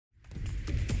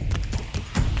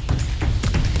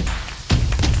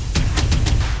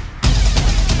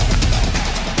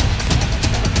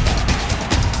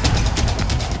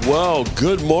Well,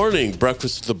 good morning.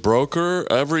 Breakfast at the Broker.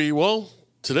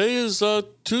 Today is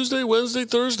Tuesday, Wednesday,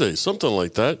 Thursday, something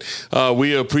like that.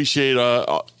 We appreciate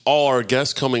all our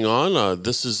guests coming on.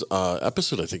 This is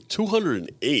episode, I think,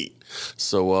 208.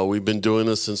 So we've been doing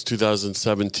this since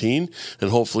 2017, and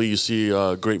hopefully you see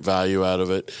great value out of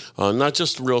it. Not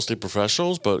just real estate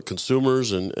professionals, but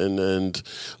consumers and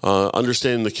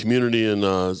understanding the community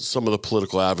and some of the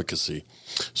political advocacy.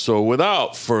 So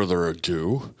without further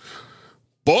ado,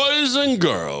 boys and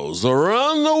girls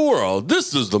around the world,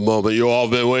 this is the moment you all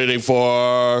been waiting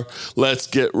for. Let's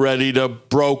get ready to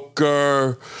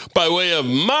broker. By way of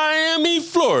Miami,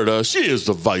 Florida, she is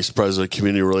the Vice President of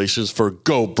Community Relations for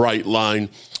Go Brightline.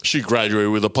 She graduated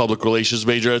with a public relations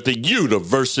major at the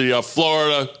University of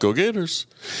Florida. Go Gators.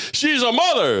 She's a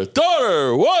mother,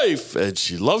 daughter, wife, and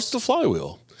she loves the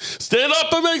flywheel. Stand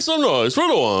up and make some noise for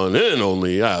the one and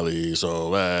only Ali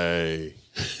Soule.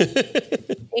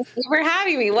 Thank you for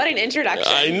having me. What an introduction.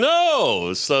 I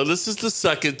know. So this is the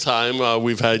second time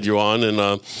we've had you on. And,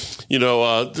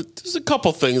 there's a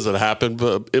couple things that happened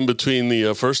in between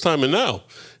the first time and now.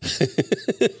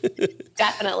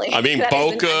 Definitely. I mean,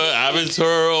 Boca,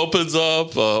 Aventura opens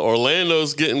up.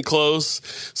 Orlando's getting close.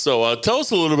 So tell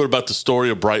us a little bit about the story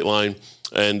of Brightline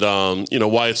and,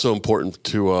 why it's so important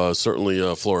to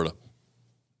certainly Florida.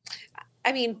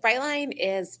 I mean, Brightline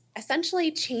is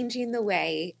essentially changing the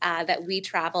way that we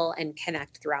travel and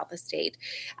connect throughout the state.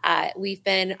 We've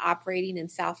been operating in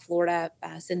South Florida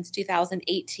since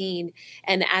 2018.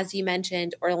 And as you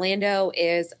mentioned, Orlando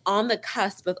is on the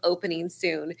cusp of opening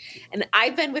soon. And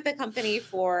I've been with the company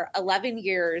for 11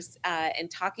 years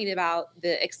and talking about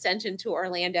the extension to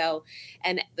Orlando.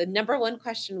 And the number one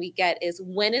question we get is,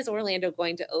 when is Orlando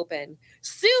going to open?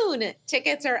 Soon.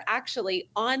 Tickets are actually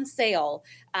on sale.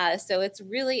 So it's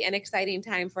really an exciting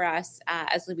time for us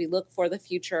as we look for the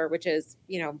future, which is,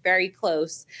 very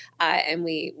close. And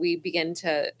we begin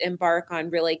to embark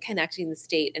on really connecting the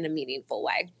state in a meaningful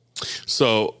way.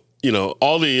 So,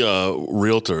 all the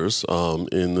realtors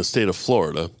in the state of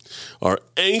Florida are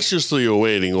anxiously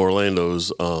awaiting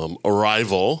Orlando's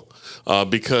arrival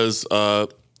because, I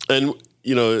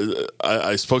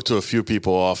spoke to a few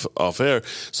people off air.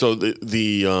 So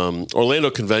the Orlando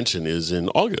convention is in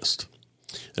August.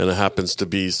 And it happens to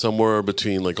be somewhere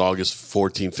between like August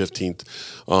 14th,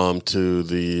 15th to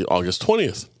the August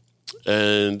 20th.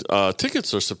 And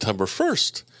tickets are September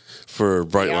 1st for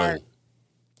Brightline.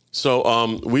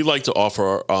 So we like to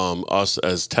offer us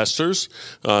as testers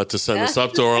to send us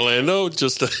up to Orlando.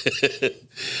 Just I'll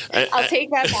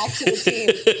take that back to the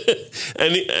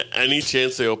team. Any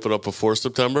chance they open up before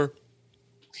September?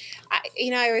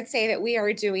 I would say that we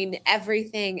are doing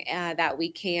everything that we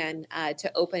can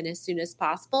to open as soon as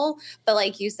possible. But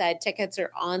like you said, tickets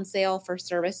are on sale for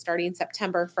service starting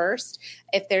September 1st.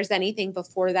 If there's anything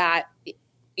before that,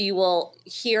 you will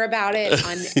hear about it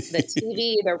on the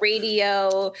TV, the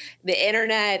radio, the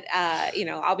internet.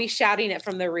 I'll be shouting it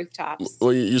from the rooftops.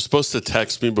 Well, you're supposed to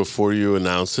text me before you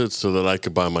announce it so that I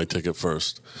could buy my ticket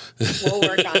first. We'll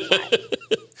work on that.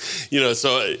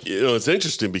 It's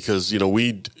interesting because,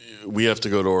 we have to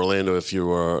go to Orlando if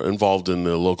you are involved in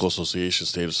the local association,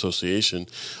 state association,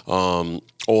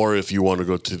 or if you want to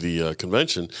go to the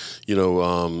convention,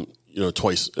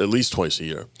 at least twice a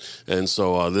year. And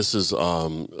so this is,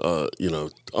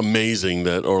 amazing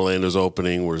that Orlando's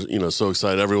opening. We're, so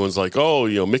excited. Everyone's like, oh,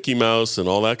 Mickey Mouse and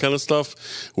all that kind of stuff.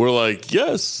 We're like,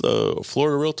 yes,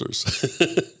 Florida Realtors.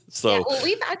 So, yeah, well,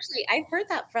 I've heard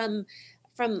that from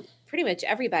pretty much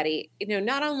everybody.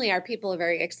 Not only are people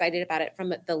very excited about it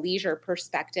from the leisure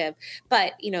perspective,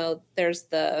 but, there's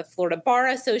the Florida Bar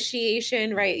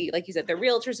Association, right? Like you said, the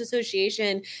Realtors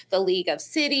Association, the League of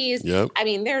Cities. Yep. I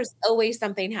mean, there's always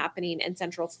something happening in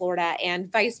Central Florida and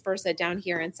vice versa down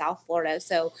here in South Florida.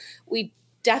 So we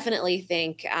definitely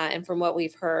think, and from what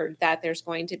we've heard, that there's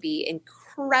going to be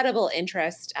incredible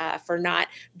interest for not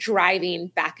driving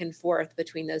back and forth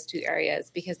between those two areas,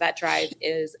 because that drive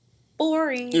is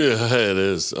boring. Yeah, it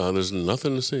is. There's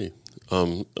nothing to see.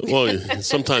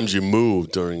 Sometimes you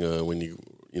move during when you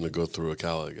go through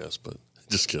Ocala, I guess, but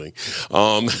just kidding.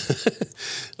 I'm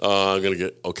gonna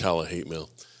get Ocala hate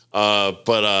mail.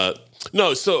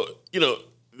 No. So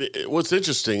what's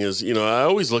interesting is I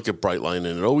always look at Brightline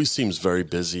and it always seems very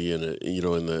busy, and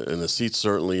in the seats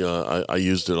certainly I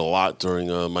used it a lot during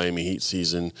Miami Heat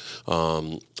season.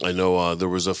 I know there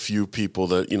was a few people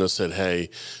that said,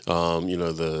 hey,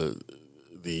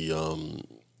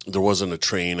 there wasn't a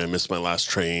train. I missed my last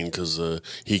train because the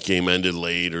Heat game ended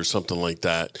late or something like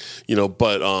that.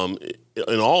 But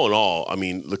in all, I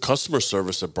mean, the customer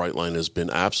service at Brightline has been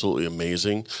absolutely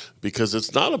amazing, because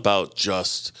it's not about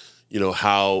just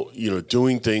how,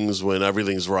 doing things when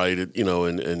everything's right,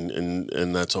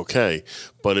 and that's okay.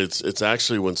 But it's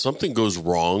actually when something goes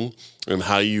wrong and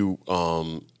how you,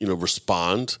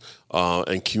 respond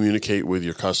and communicate with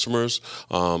your customers,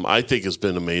 I think has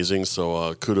been amazing.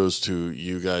 So kudos to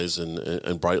you guys and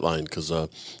Brightline, because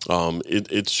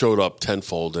it showed up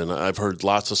tenfold. And I've heard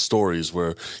lots of stories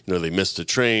where, they missed a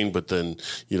train, but then,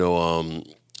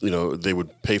 they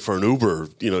would pay for an Uber,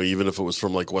 even if it was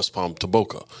from like West Palm to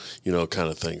Boca, kind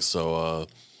of thing. So,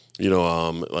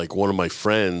 like one of my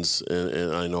friends,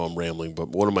 and I know I'm rambling, but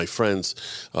one of my friends'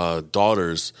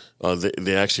 daughters,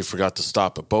 they actually forgot to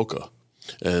stop at Boca.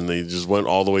 And they just went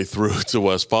all the way through to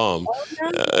West Palm.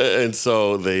 And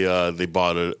so they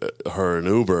bought her an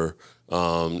Uber,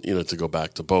 to go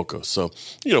back to Boca. So,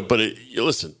 but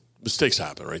listen, mistakes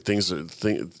happen, right?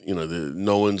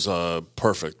 No one's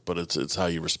perfect, but it's how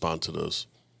you respond to those.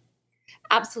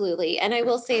 Absolutely. And I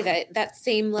will say that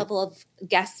same level of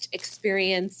guest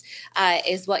experience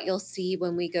is what you'll see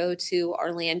when we go to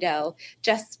Orlando.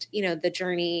 Just, the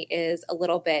journey is a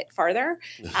little bit farther,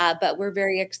 but we're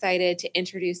very excited to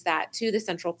introduce that to the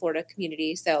Central Florida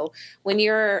community. So when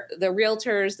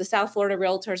the South Florida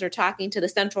realtors are talking to the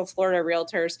Central Florida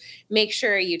realtors, make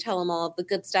sure you tell them all of the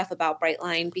good stuff about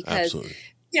Brightline, because Absolutely.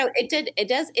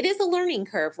 It is a learning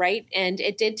curve, right? And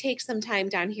it did take some time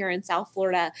down here in South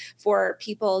Florida for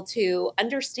people to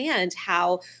understand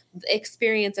how the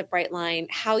experience of Brightline,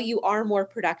 how you are more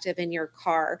productive in your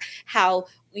car, how,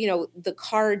 the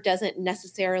car doesn't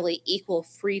necessarily equal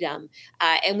freedom.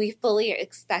 And we fully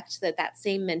expect that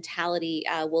same mentality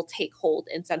will take hold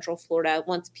in Central Florida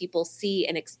once people see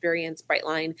and experience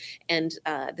Brightline and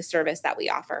the service that we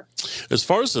offer. As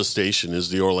far as the station, is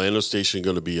the Orlando station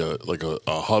going to be a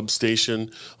hub station,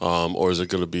 or is it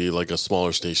going to be like a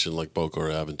smaller station like Boca or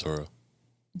Aventura?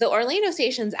 The Orlando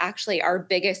station is actually our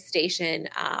biggest station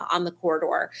on the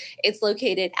corridor. It's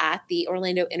located at the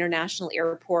Orlando International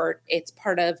Airport. It's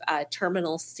part of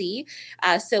Terminal C.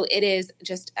 So it is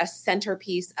just a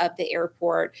centerpiece of the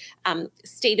airport.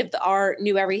 State of the art,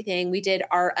 new everything. We did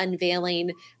our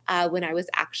unveiling when I was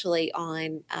actually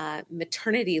on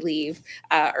maternity leave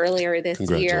earlier this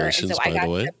year. And so by the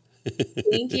way.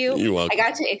 Thank you. You're welcome. I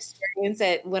got to experience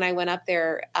it when I went up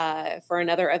there for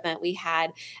another event we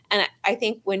had. And I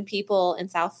think when people in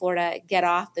South Florida get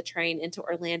off the train into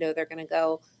Orlando, they're going to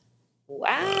go,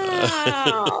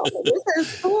 wow, this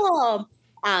is cool.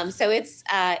 So it's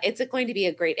going to be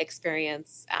a great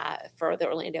experience for the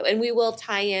Orlando. And we will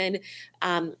tie in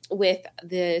with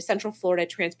the Central Florida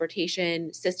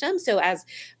transportation system. So as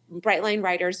Brightline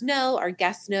riders know, our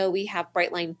guests know, we have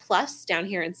Brightline Plus down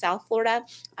here in South Florida.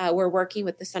 We're working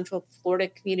with the Central Florida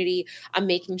community on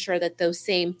making sure that those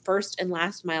same first and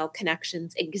last mile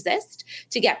connections exist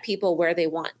to get people where they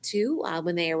want to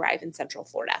when they arrive in Central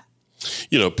Florida.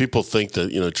 People think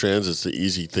that, transit's the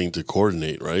easy thing to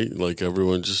coordinate, right? Like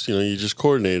everyone just, you just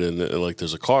coordinate and like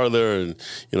there's a car there and,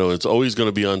 it's always going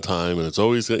to be on time and it's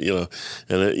always,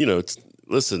 it's,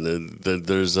 listen,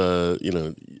 there's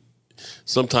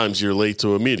sometimes you're late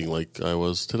to a meeting like I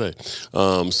was today.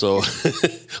 So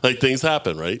like things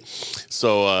happen, right?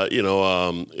 So,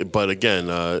 but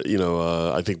again,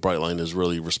 I think Brightline has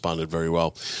really responded very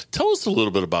well. Tell us a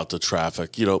little bit about the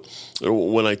traffic.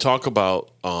 When I talk about,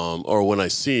 or when I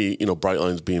see,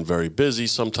 Brightline's being very busy,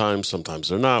 sometimes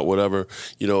they're not, whatever,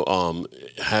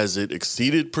 has it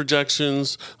exceeded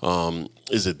projections?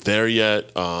 Is it there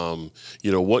yet?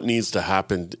 What needs to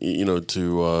happen,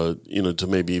 to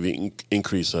maybe even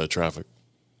increase traffic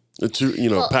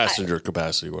to, passenger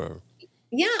capacity, whatever.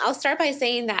 Yeah, I'll start by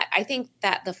saying that I think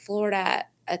that the Florida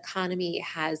economy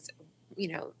has,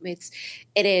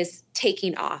 it is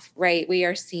taking off, right? We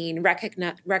are seeing record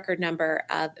number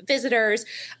of visitors,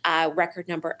 record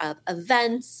number of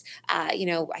events.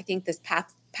 I think this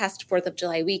past 4th of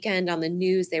July weekend on the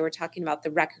news, they were talking about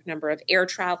the record number of air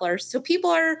travelers. So people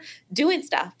are doing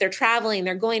stuff. They're traveling.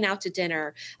 They're going out to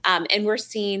dinner. And we're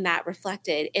seeing that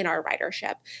reflected in our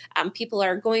ridership. People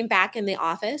are going back in the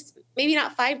office, maybe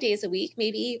not 5 days a week,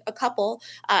 maybe a couple.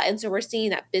 And so we're seeing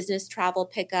that business travel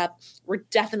pick up. We're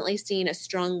definitely seeing a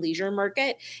strong leisure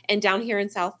market. And down here in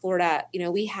South Florida,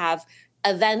 we have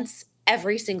events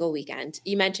every single weekend.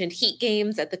 You mentioned heat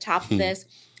games at the top of this.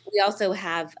 We also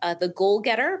have the Goal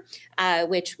Getter,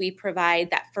 which we provide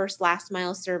that first last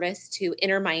mile service to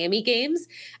Inter Miami games.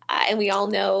 And we all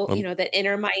know, that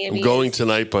Inter Miami. I'm going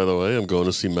tonight, by the way. I'm going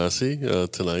to see Messi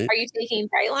tonight. Are you taking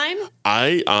Brightline?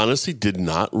 I honestly did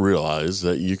not realize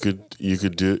that you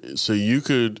could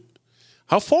do,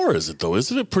 how far is it though?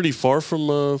 Isn't it pretty far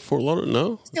from Fort Lauderdale?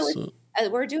 No? So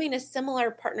we're doing a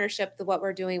similar partnership to what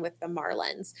we're doing with the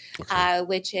Marlins, Okay.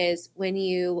 which is when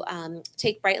you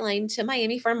take Brightline to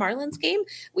Miami for a Marlins game,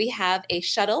 we have a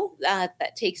shuttle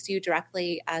that takes you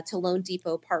directly to Lone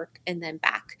Depot Park and then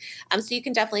back. So you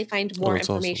can definitely find Oh, more that's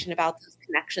awesome. information about those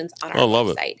connections on Oh, our love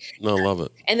it. website. No, love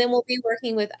it. And then we'll be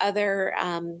working with other,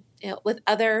 with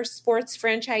other sports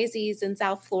franchisees in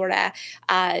South Florida,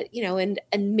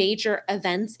 and major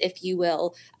events, if you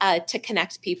will, to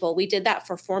connect people. We did that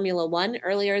for Formula One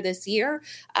earlier this year.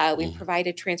 We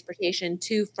provided transportation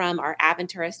from our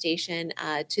Aventura station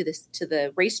to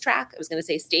the racetrack. I was going to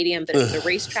say stadium, but it was a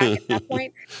racetrack at that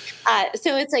point.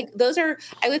 So it's like those are,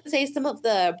 I would say, some of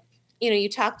the, you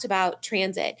talked about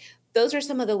transit. Those are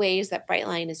some of the ways that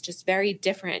Brightline is just very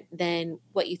different than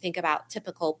what you think about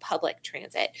typical public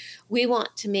transit. We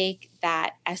want to make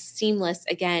that as seamless,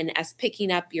 again, as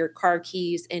picking up your car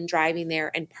keys and driving there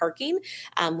and parking.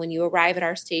 When you arrive at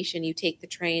our station, you take the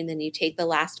train, then you take the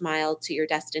last mile to your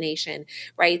destination,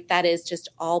 right? That is just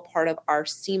all part of our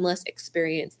seamless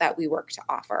experience that we work to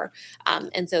offer.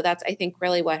 And so that's, I think,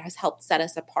 really what has helped set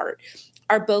us apart.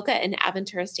 Our Boca and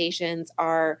Aventura stations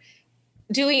are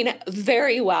doing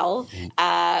very well.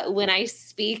 When I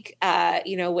speak,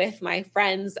 with my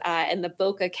friends in the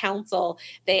Boca Council,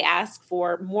 they ask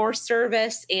for more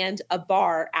service and a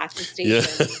bar at the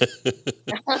station.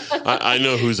 Yeah. I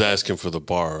know who's asking for the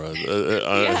bar.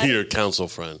 Yes. Your council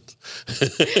friend.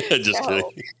 Just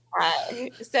kidding.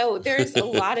 So there's a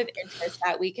lot of interest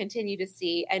that we continue to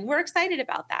see, and we're excited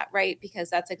about that, right? Because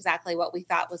that's exactly what we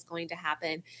thought was going to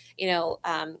happen.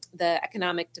 The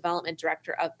economic development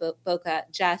director of Boca,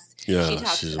 Jess, Yeah, she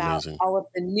talks she's about amazing. all of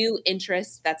the new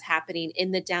interests that's happening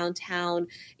in the downtown.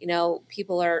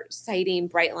 People are citing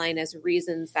Brightline as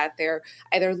reasons that they're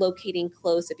either locating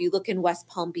close. If you look in West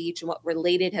Palm Beach and what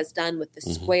Related has done with the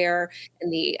square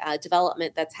and the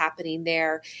development that's happening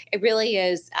there, it really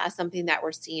is something that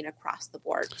we're seeing across the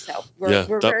board. So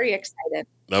we're very excited.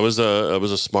 That was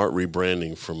a smart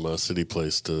rebranding from City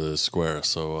Place to the Square.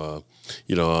 So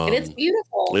and it's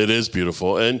beautiful. It is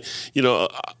beautiful, and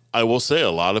I will say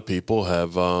a lot of people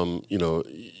have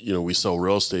we sell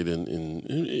real estate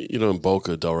in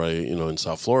Boca Del Rey, in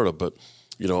South Florida, but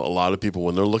a lot of people,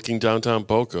 when they're looking downtown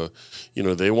Boca,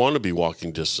 they want to be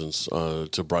walking distance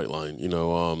to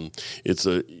Brightline. It's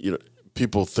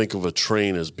people think of a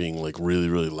train as being like really,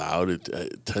 really loud.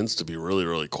 It tends to be really,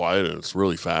 really quiet, and it's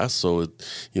really fast. So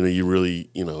you really,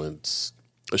 it's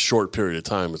a short period of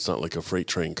time. It's not like a freight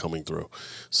train coming through.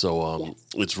 So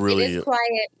it's really, it is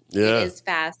quiet. Yeah. It is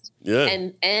fast. Yeah.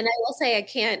 And I will say, I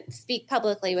can't speak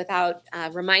publicly without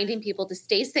reminding people to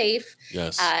stay safe.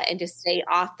 Yes. And to stay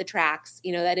off the tracks.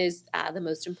 That is the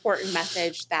most important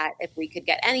message, that if we could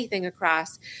get anything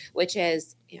across, which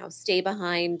is, stay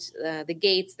behind the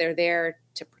gates. They're there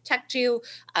to protect you.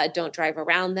 Don't drive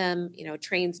around them.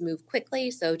 Trains move quickly.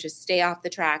 So just stay off the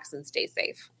tracks and stay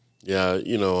safe. Yeah,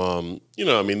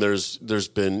 I mean, there's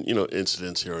been,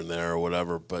 incidents here and there or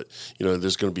whatever, but,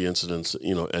 there's going to be incidents,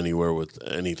 anywhere with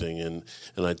anything. And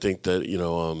I think that,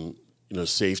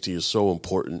 safety is so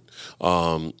important.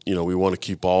 We want to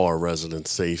keep all our residents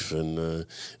safe, and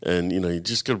you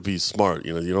just got to be smart.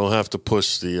 You don't have to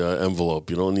push the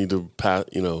envelope. You don't need to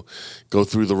go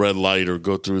through the red light or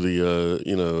go through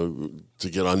the, to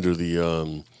get under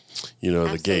the,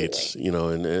 Absolutely. the gates,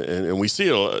 and we see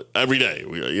it every day.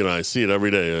 I see it every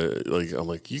day. I'm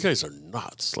like, you guys are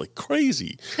nuts, like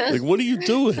crazy. Like, what are you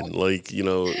doing? Like,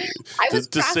 I was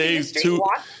to save the street, two.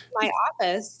 walking to my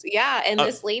office. Yeah. And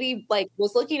this lady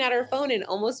was looking at her phone and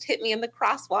almost hit me in the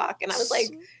crosswalk. And I was like,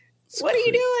 what are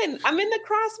you doing? I'm in the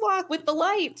crosswalk with the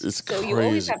light. It's so crazy. You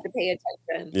always have to pay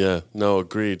attention. Yeah, no,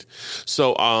 agreed.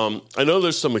 So I know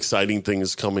there's some exciting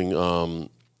things coming to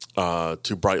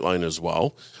Brightline as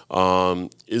well.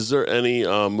 Is there any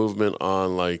movement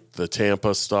on like the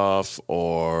Tampa stuff,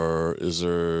 or is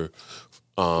there?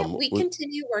 We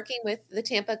continue working with the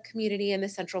Tampa community and the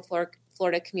Central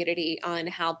Florida community on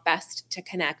how best to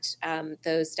connect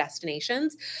those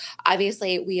destinations.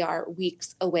 Obviously, we are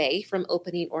weeks away from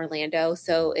opening Orlando,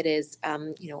 so it is,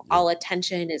 all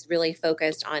attention is really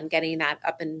focused on getting that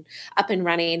up and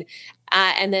running.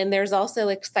 And then there's also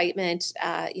excitement.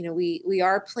 We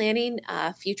are planning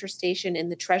a future station in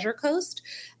the Treasure Coast,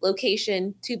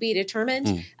 location to be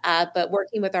determined, but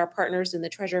working with our partners in the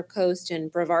Treasure Coast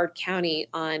and Brevard County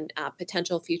on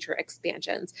potential future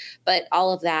expansions. But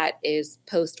all of that is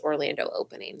post Orlando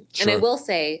opening. Sure. And I will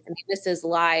say, this is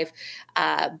live,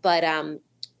 but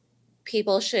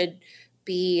people should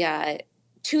be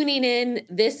tuning in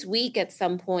this week at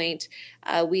some point,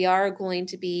 we are going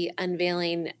to be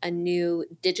unveiling a new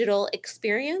digital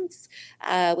experience,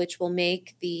 which will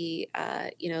make the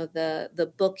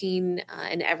the booking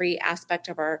and every aspect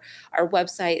of our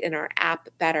website and our app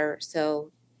better.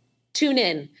 So tune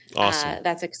in. Awesome.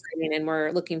 That's exciting, and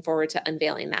we're looking forward to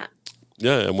unveiling that.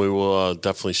 Yeah, and we will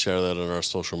definitely share that on our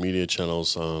social media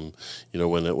channels. When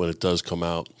it does come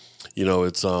out,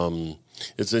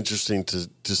 it's interesting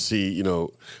to see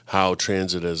how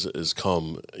transit has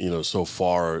come so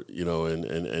far,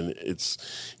 and it's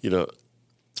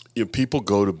people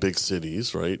go to big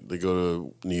cities, right? They go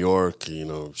to New York,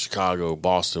 Chicago,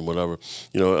 Boston, whatever,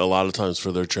 a lot of times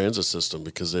for their transit system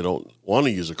because they don't want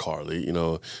to use a car. They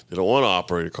don't want to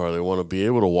operate a car. They want to be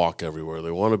able to walk everywhere.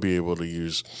 They want to be able to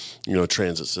use,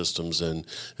 transit systems and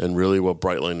really what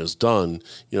Brightline has done,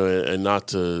 and not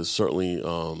to certainly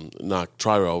knock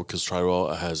Tri-Rail because Tri-Rail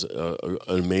has an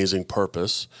amazing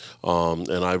purpose.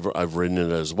 And I've ridden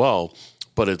it as well.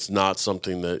 But it's not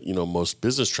something that most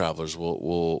business travelers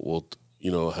will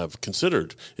have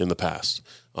considered in the past,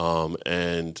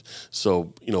 and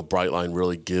so Brightline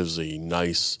really gives a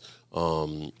nice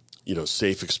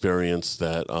safe experience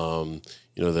that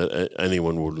that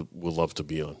anyone would love to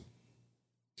be on.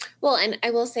 Well, and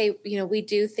I will say, we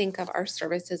do think of our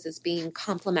services as being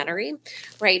complementary,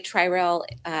 right? Tri-Rail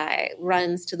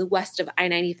runs to the west of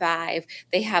I-95.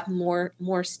 They have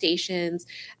more stations.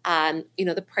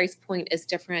 The price point is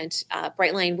different.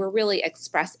 Brightline, we're really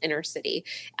express intercity.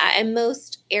 And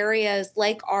most areas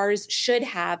like ours should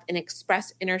have an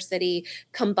express intercity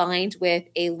combined with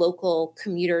a local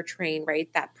commuter train,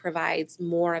 right, that provides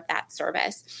more of that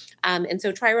service. And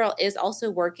so Tri-Rail is also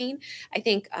working. I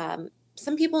think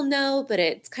some people know, but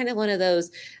it's kind of one of those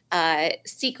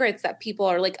secrets that people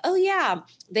are like, oh yeah,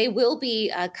 they will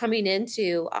be coming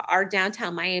into our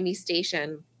downtown Miami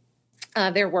station.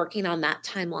 They're working on that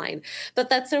timeline, but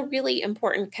that's a really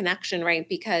important connection, right?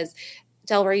 Because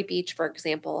Delray Beach, for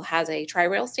example, has a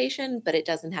Tri-Rail station, but it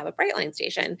doesn't have a Brightline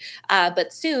station.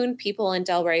 But soon, people in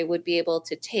Delray would be able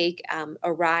to take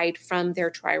a ride from their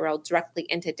Tri-Rail directly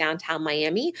into downtown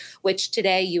Miami, which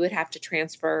today you would have to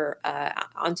transfer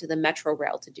onto the Metro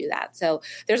Rail to do that. So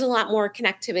there's a lot more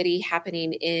connectivity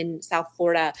happening in South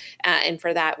Florida. And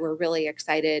for that, we're really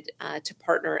excited to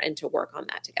partner and to work on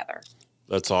that together.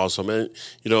 That's awesome. And,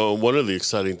 one of the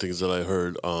exciting things that I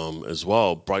heard as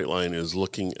well, Brightline is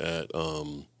looking at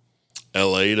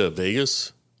LA to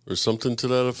Vegas or something to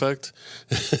that effect.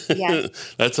 Yeah.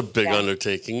 That's a big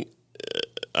undertaking.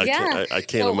 I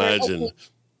can't imagine.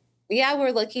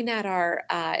 We're looking at our,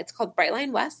 it's called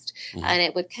Brightline West, and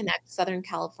it would connect Southern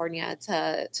California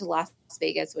to Las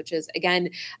Vegas, which is, again,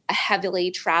 a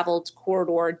heavily traveled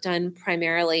corridor done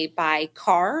primarily by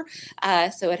car.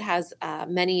 So it has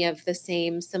many of the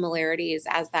same similarities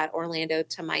as that Orlando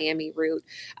to Miami route.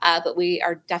 But we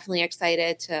are definitely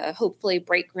excited to hopefully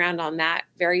break ground on that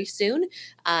very soon,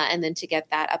 and then to get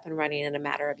that up and running in a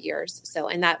matter of years. So,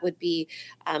 and that would be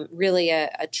really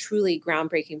a truly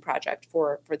groundbreaking project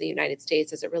for the United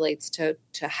States as it relates to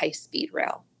high-speed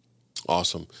rail.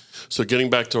 Awesome. So getting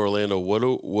back to Orlando, what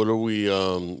are we?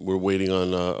 We're waiting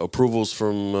on approvals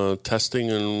from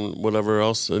testing and whatever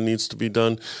else that needs to be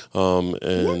done,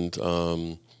 and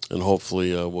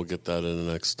hopefully we'll get that in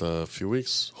the next few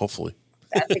weeks. Hopefully.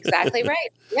 That's exactly right.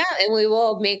 Yeah. And we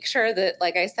will make sure that,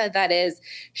 like I said, that is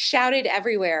shouted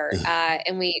everywhere.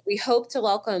 And we hope to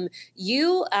welcome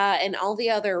you and all the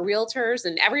other realtors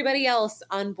and everybody else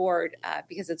on board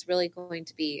because it's really going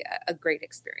to be a great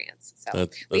experience. So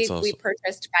that's awesome. We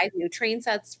purchased 5 new train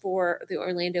sets for the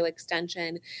Orlando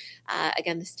extension.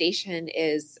 Again, the station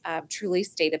is truly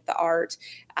state of the art.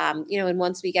 And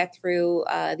once we get through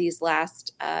these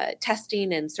last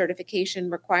testing and certification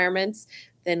requirements,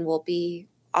 then we'll be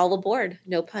all aboard,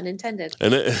 no pun intended.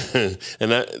 And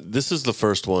this is the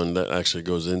first one that actually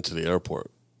goes into the airport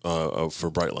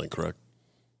for Brightline, correct?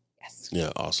 Yes.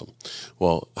 Yeah, awesome.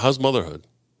 Well, how's motherhood,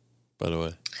 by the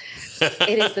way?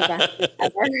 It is the best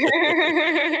ever.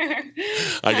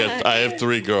 I have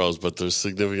 3 girls, but they're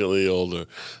significantly older.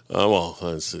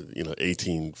 It's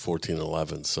 18, 14,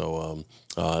 11. So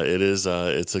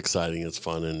it's exciting. It's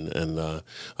fun, and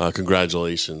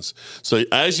congratulations. So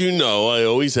as you know, I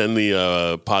always end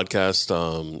the podcast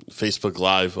Facebook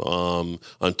Live on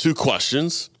 2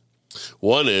 questions.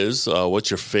 One is, what's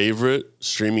your favorite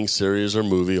streaming series or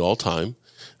movie all time,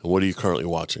 and what are you currently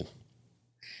watching?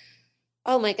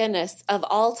 Oh my goodness. Of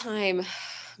all time,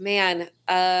 man,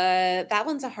 that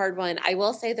one's a hard one. I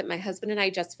will say that my husband and I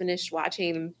just finished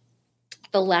watching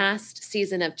the last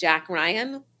season of Jack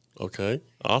Ryan. Okay.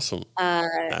 Awesome.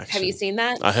 Have you seen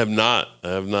that? I have not.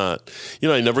 I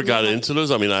never got into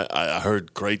those. I mean, I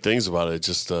heard great things about it.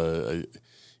 Just,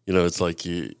 it's like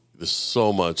there's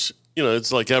so much,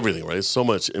 it's like everything, right? So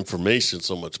much information,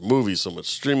 so much movies, so much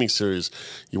streaming series.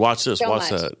 You watch this, watch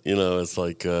that. It's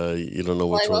like you don't know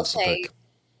which ones to pick.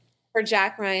 For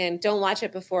Jack Ryan, don't watch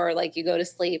it before you go to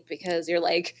sleep because you're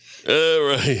like,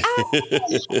 right.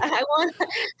 I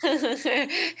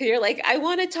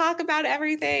want to talk about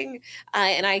everything,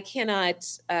 and I cannot.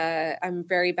 I'm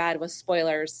very bad with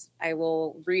spoilers. I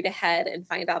will read ahead and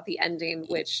find out the ending,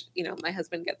 which my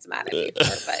husband gets mad at me for,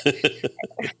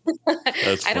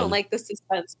 but I don't like the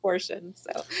suspense portion.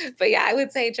 So, but yeah, I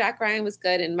would say Jack Ryan was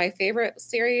good, and my favorite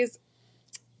series.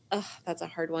 Oh, that's a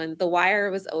hard one. The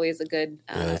Wire was always a good.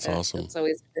 That's awesome. It's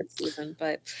always a good season,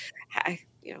 but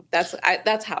that's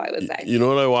how I would say. You know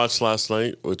what I watched last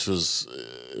night, which was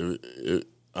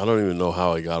I don't even know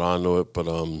how I got onto it, but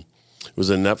it was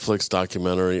a Netflix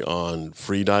documentary on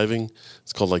free diving.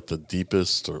 It's called The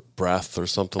Deepest or Breath or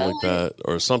something like that,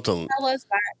 or something. How was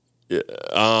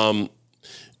that?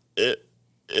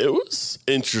 It was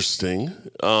interesting.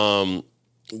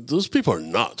 Those people are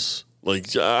nuts.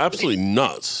 Absolutely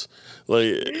nuts.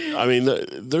 I mean,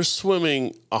 they're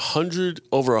swimming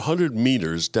over 100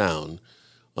 meters down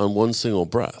on one single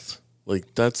breath.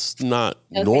 That's not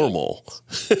normal.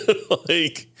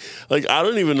 I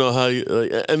don't even know how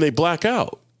and they black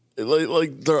out.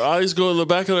 Their eyes go in the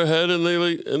back of their head, and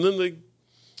then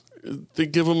they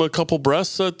give them a couple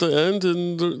breaths at the end,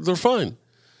 and they're fine.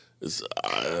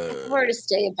 Or to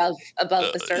stay above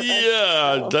the surface.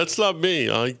 Yeah, so. That's not me.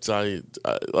 I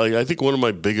think one of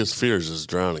my biggest fears is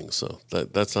drowning, so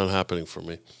that's not happening for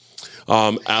me.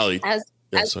 Ali,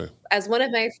 as one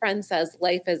of my friends says,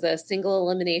 life is a single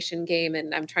elimination game,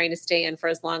 and I'm trying to stay in for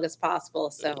as long as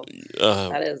possible. So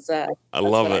that is I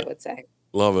would say.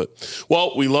 Love it.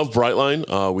 Well, we love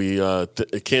Brightline. We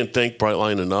can't thank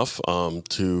Brightline enough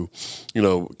to,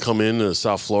 come into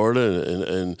South Florida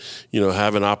and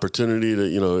have an opportunity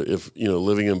to, if,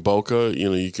 living in Boca,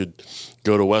 you could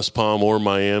go to West Palm or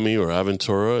Miami or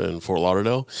Aventura and Fort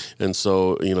Lauderdale. And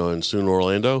so, and soon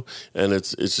Orlando. And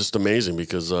it's just amazing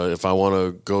because if I want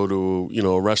to go to,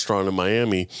 a restaurant in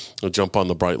Miami, I'll jump on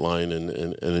the Brightline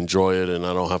and enjoy it. And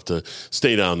I don't have to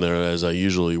stay down there as I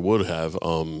usually would have,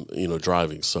 driving.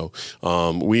 So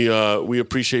we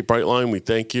appreciate Brightline. We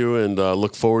thank you and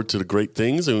look forward to the great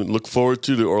things and look forward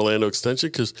to the Orlando extension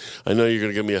because I know you're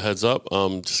going to give me a heads up.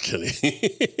 Just kidding.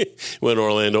 When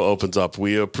Orlando opens up,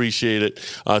 we appreciate it.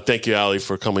 Thank you, Ali,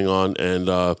 for coming on, and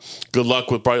good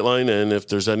luck with Brightline. And if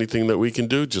there's anything that we can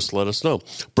do, just let us know.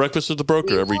 Breakfast with the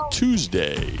Broker every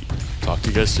Tuesday. Talk to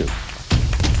you guys soon.